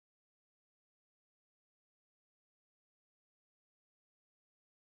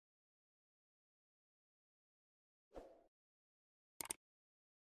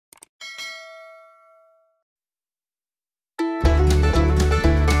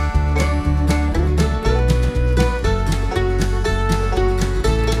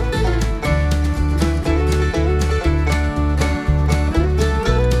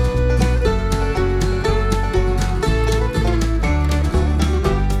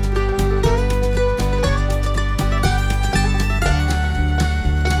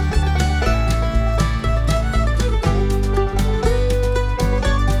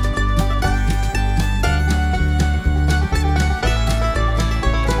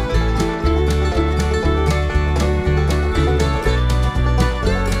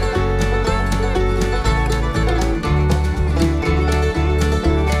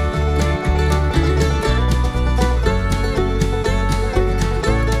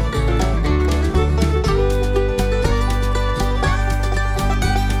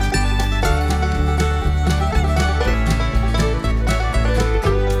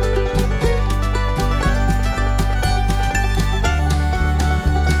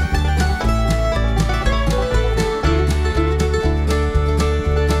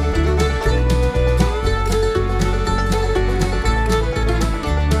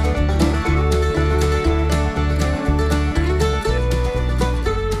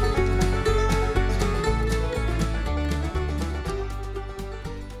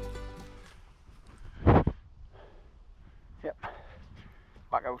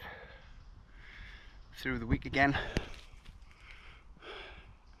through the week again.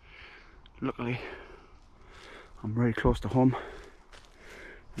 Luckily, I'm very close to home.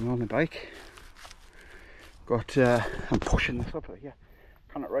 I'm on the bike. I'm pushing this up here.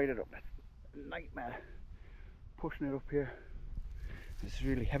 Cannot ride it up. It's a nightmare pushing it up here. It's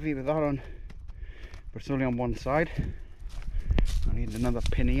really heavy with that on, but it's only on one side. I need another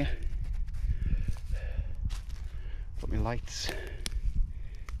pin here. Got my lights.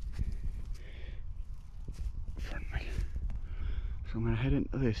 Front light. So I'm going to head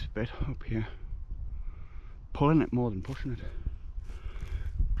into this bit up here, pulling it more than pushing it.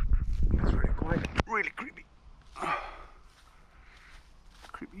 It's really quiet, really creepy.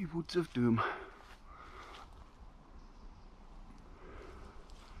 Creepy woods of doom.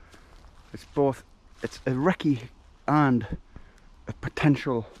 It's a recce and a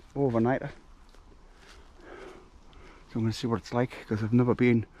potential overnighter. So I'm going to see what it's like, because I've never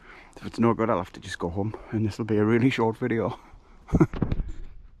been. If it's no good, I'll have to just go home, and this will be a really short video. But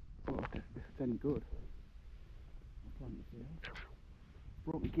if it's any good, I'm planning to stay out.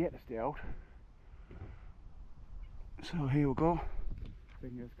 Brought my gate to stay out. So here we go.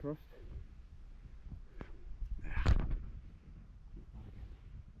 Fingers crossed.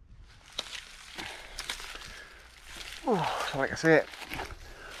 Oh, so like I say,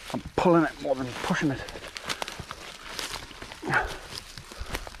 I'm pulling it more than pushing it.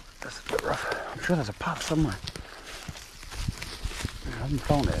 That's a bit rough. I'm sure there's a path somewhere. I haven't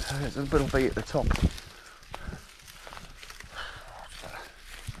found it. There's a bit of bit at the top.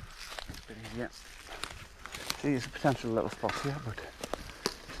 Yeah. See, there's a potential little spot here, but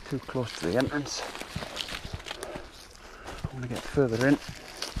it's too close to the entrance. I want to get further in.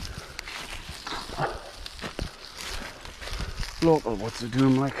 Local woods are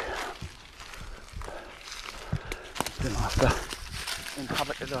doing like, don't have to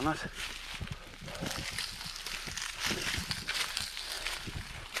inhabit it on it.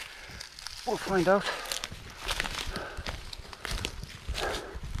 We'll find out.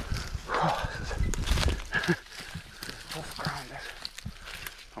 Oh, this is tough ground.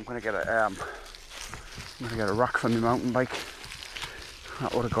 I'm gonna get a rack for my mountain bike.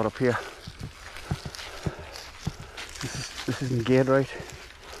 That would have got up here. This isn't geared right.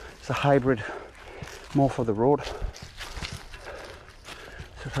 It's a hybrid, more for the road. So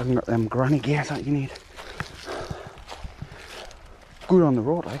it hasn't got them granny gears that you need. Good on the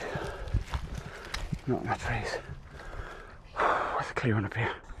road, like. Not in the trees. Where's the clearing up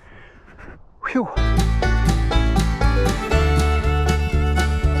here? Whew!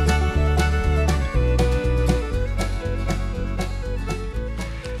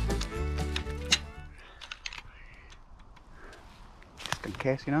 Just in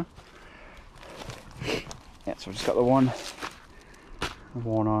case, you know. Yeah, so I've just got the one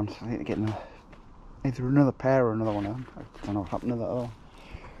on, so I need to get either another pair or another one on. I don't know what happened to that at all.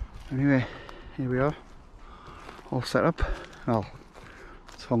 Anyway, here we are, all set up. Well,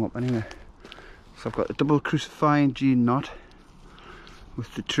 it's hung up anyway. So I've got the double crucifying G knot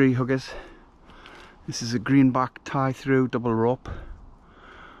with the tree huggers. This is a greenback tie through double rope,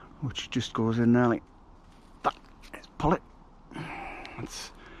 which just goes in there like that. Let's pull it.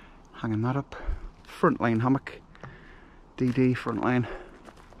 That's hanging that up. Frontline hammock, DD frontline.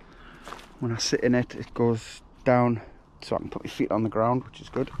 When I sit in it, it goes down so I can put my feet on the ground, which is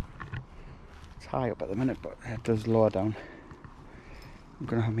good. It's high up at the minute, but it does lower down. I'm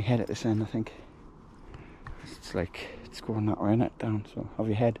gonna have my head at this end, I think. It's like, it's going that way, not down, so have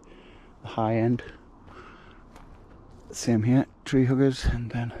your head the high end. Same here, tree huggers, and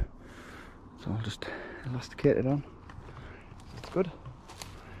then it's all just elasticated on. It's good.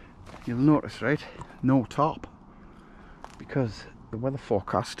 You'll notice, right, no tarp, because the weather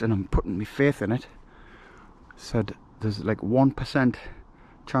forecast, and I'm putting my faith in it, said there's like 1%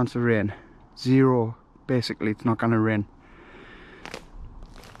 chance of rain. 0, basically it's not going to rain.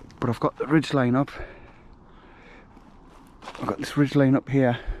 But I've got the ridge line up. I've got this ridge line up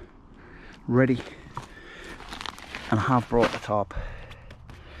here ready, and I have brought the tarp.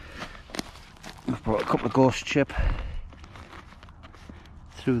 I've brought a couple of ghost chip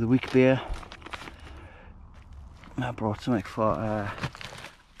through the week beer. And I brought something for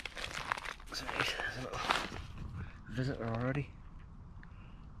sorry, there's a little visitor already.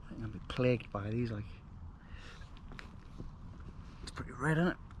 I think I'll be plagued by these, like. It's pretty red, isn't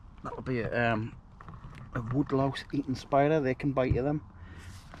it? That'll be a woodlouse eating spider. They can bite you, them.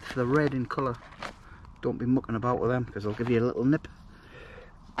 If they're red in colour, don't be mucking about with them, because they'll give you a little nip.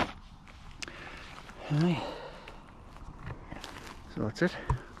 Anyway, so that's it.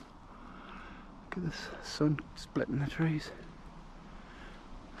 Look at this sun splitting the trees.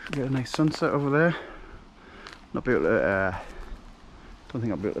 Should get a nice sunset over there. Not be able to, don't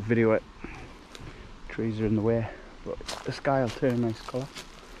think I'll be able to video it. Trees are in the way, but the sky will turn a nice colour.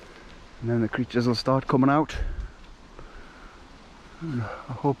 And then the creatures will start coming out. And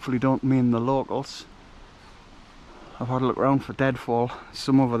I hopefully don't mean the locals. I've had a look around for deadfall.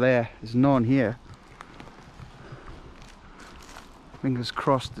 Some over there. There's none here. Fingers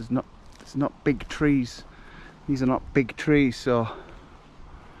crossed. There's not big trees. These are not big trees, so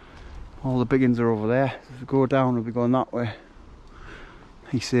all the big ones are over there. If we go down, we'll be going that way.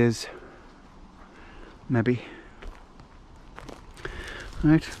 He says, maybe.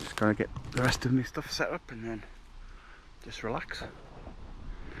 Right, just gotta get the rest of my stuff set up and then just relax.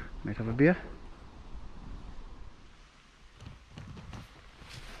 Might have a beer.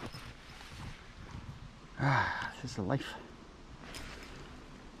 Ah, this is the life.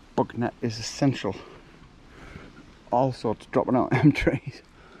 Bug net is essential. All sorts dropping out of them trees.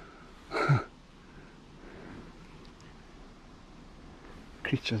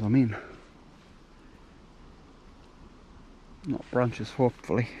 Creatures, I mean. Not branches,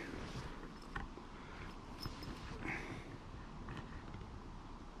 hopefully.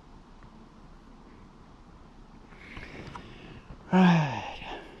 Right.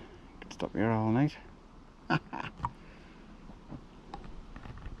 Could stop here all night.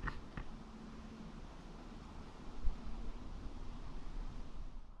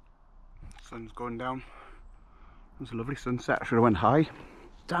 Sun's going down. It was a lovely sunset. I should have went high.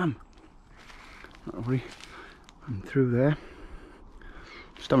 Damn. Not worry. I'm through there.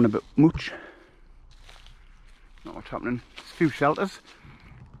 Just having a bit mooch. Not what's happening. There's a few shelters.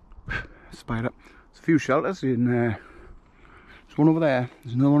 Spider. There's a few shelters in there's one over there.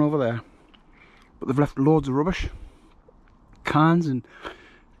 There's another one over there. But they've left loads of rubbish. Cans and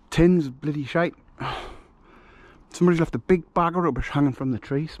tins of bloody shite. Somebody's left a big bag of rubbish hanging from the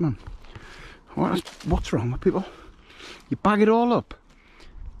trees, man. What's wrong with people? You bag it all up.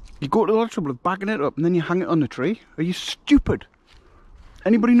 You go to a lot of trouble of bagging it up and then you hang it on the tree. Are you stupid?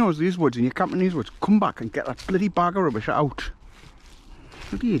 Anybody knows these woods and you're camping in these woods, come back and get that bloody bag of rubbish out.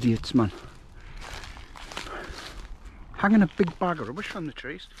 Bloody idiots, man. Hanging a big bag of rubbish from the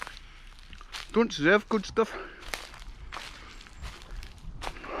trees. Don't deserve good stuff.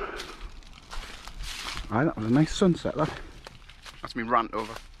 Aye, that was a nice sunset, that. That's me rant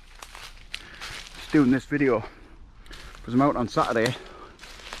over. Just doing this video because I'm out on Saturday.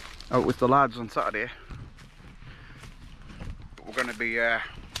 Out with the lads on Saturday. But we're going to be, I'm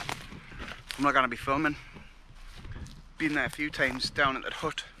not going to be filming. Been there a few times down at that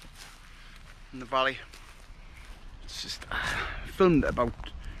hut in the valley. It's just, filmed it about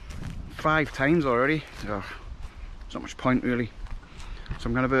 5 times already. So there's not much point really. So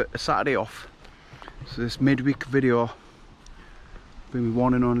I'm going to have a Saturday off. So this midweek video will be my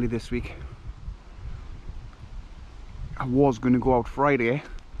one and only this week. I was going to go out Friday,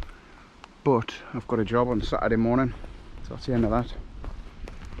 but I've got a job on Saturday morning, so that's the end of that.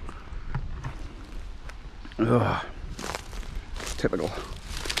 Ugh. Typical.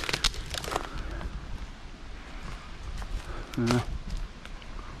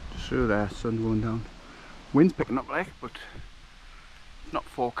 Just through there, sun going down. Wind's picking up like, but it's not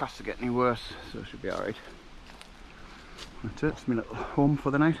forecast to get any worse, so it should be alright. That's it, it's my little home for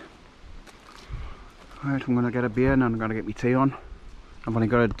the night. Right, I'm going to get a beer and I'm going to get my tea on. I've only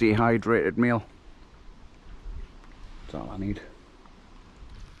got a dehydrated meal. That's all I need.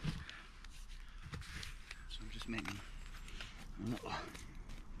 So I'm just making a little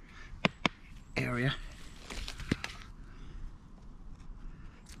area.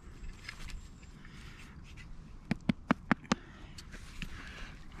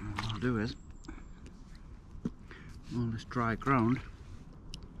 And what I'll do is, all this dry ground,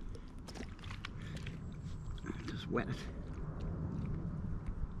 just wet it.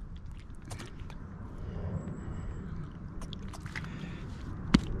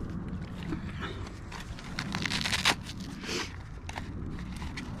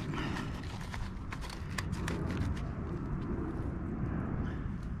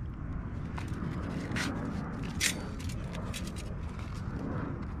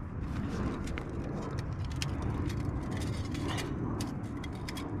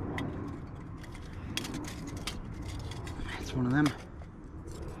 It's one of them.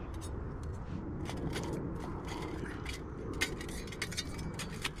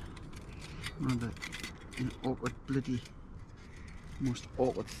 One of the awkward, bloody, most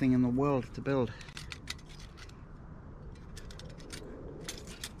awkward thing in the world to build.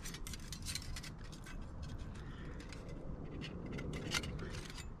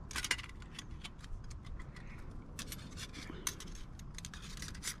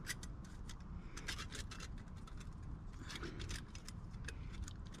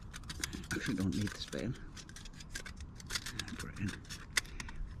 Actually don't need this bit in. Put it in.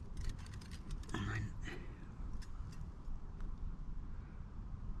 And then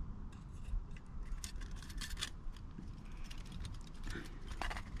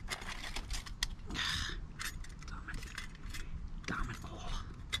damn it all.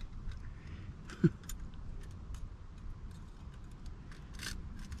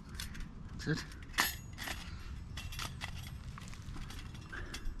 That's it.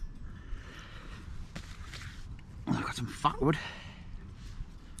 I've got some fat wood.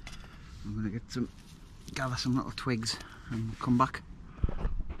 I'm going to gather some little twigs and come back.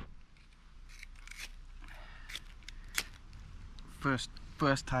 First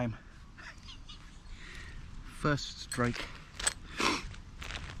time. First strike.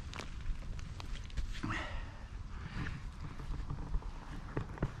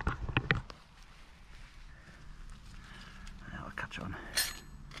 That'll catch on.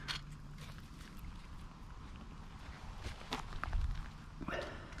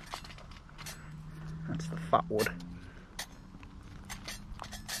 That's the fat wood.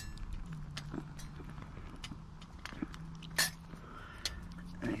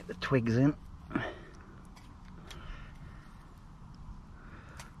 And get the twigs in.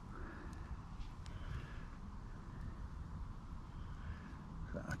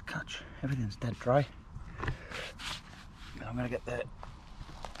 That'd catch. Everything's dead dry. Then I'm going to get the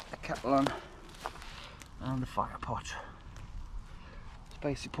kettle on and the fire pot.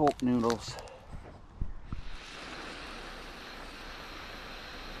 Spicy pork noodles.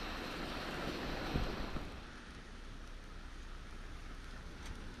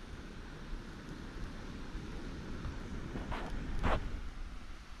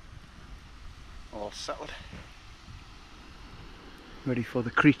 All settled. Ready for the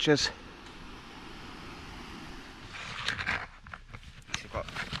creatures. We've got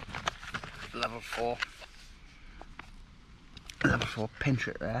level 4 pinch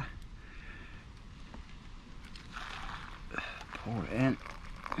it there. Pour it in.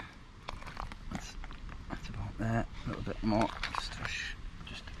 That's about there. A little bit more,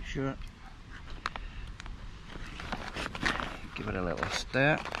 just to be sure. Give it a little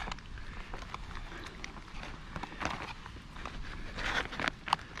stir.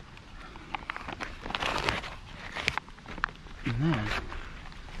 And then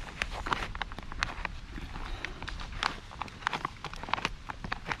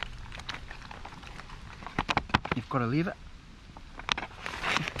you've got to leave it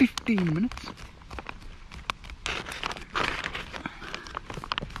for 15 minutes.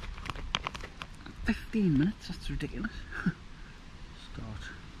 That's ridiculous. Start.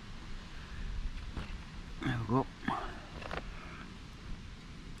 There we go.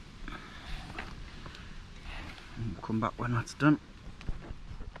 And we'll come back when that's done.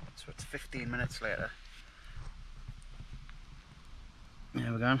 So it's 15 minutes later.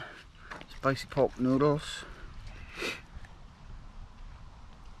 There we go. Spicy pork noodles.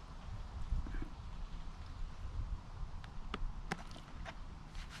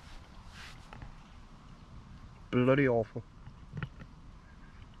 Bloody awful.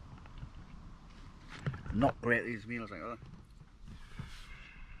 Not great, these meals, like that.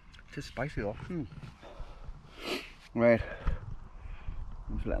 It is spicy though. Right.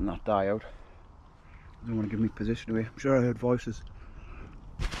 I'm just letting that die out. I don't want to give me position away. I'm sure I heard voices.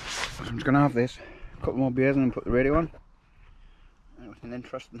 So I'm just going to have this. A couple more beers and then put the radio on. And if anything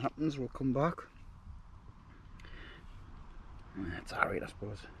interesting happens, we'll come back. It's alright, I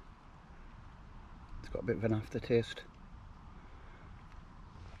suppose. It's got a bit of an aftertaste.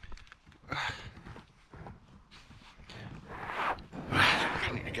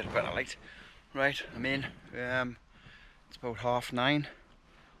 I need to get a better light. Right, I'm in. It's about 9:30.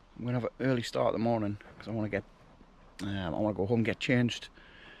 I'm gonna have an early start in the morning because I want to go home, get changed,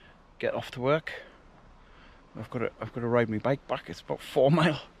 get off to work. I've got to ride my bike back. It's about 4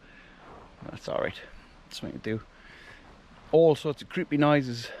 miles. That's all right. That's something to do. All sorts of creepy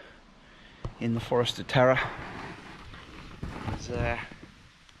noises in the Forest of Terror. There's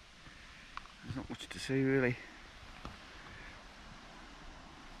not much to see really.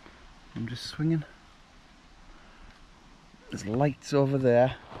 I'm just swinging. There's lights over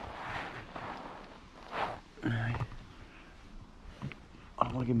there. I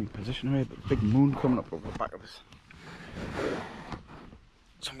don't want to give me position away, but a big moon coming up over the back of us.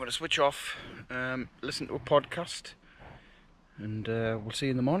 So I'm going to switch off, listen to a podcast, and we'll see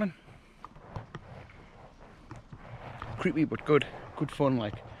you in the morning. Creepy but good fun.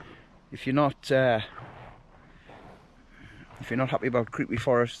 Like, if you're not happy about creepy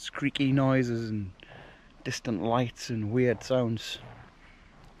forests, creaky noises and distant lights and weird sounds,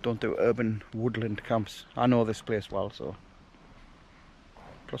 don't do urban woodland camps. I know this place well, so.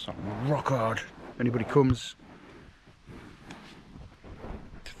 Plus I'm rock hard. Anybody comes.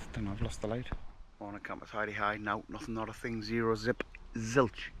 Then I've lost the light. On a camp at DEHYDRATED now, nothing, not a thing, zero zip,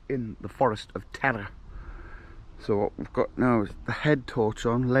 zilch in the forest of terror. So what we've got now is the head torch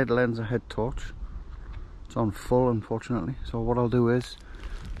on, lead lenser head torch. It's on full, unfortunately. So what I'll do is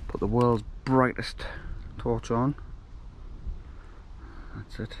put the world's brightest torch on.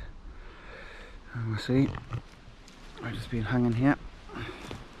 That's it. And we'll see. I've just been hanging here.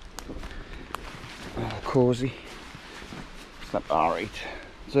 Oh, cosy. Slept alright.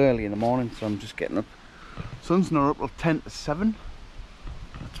 It's early in the morning, so I'm just getting up. Sun's not up till 10 to 7.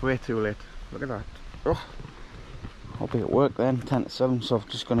 That's way too late. Look at that. Oh, I'll be at work then, 10 to 7, so I'm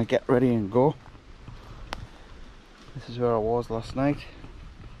just going to get ready and go. This is where I was last night.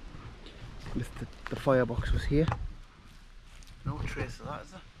 The firebox was here. No trace of that,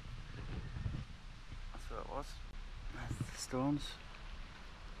 is there? That's where it was. That's the stones.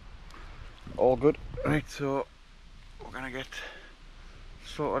 All good. Right, so we're going to get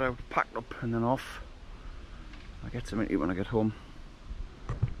sorted out, packed up and then off. I'll get something to eat when I get home.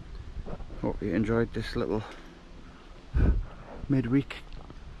 Hope you enjoyed this little midweek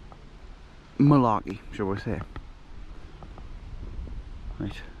malarkey, shall we say.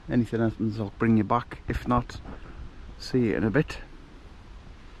 Right, anything happens I'll bring you back. If not, see you in a bit.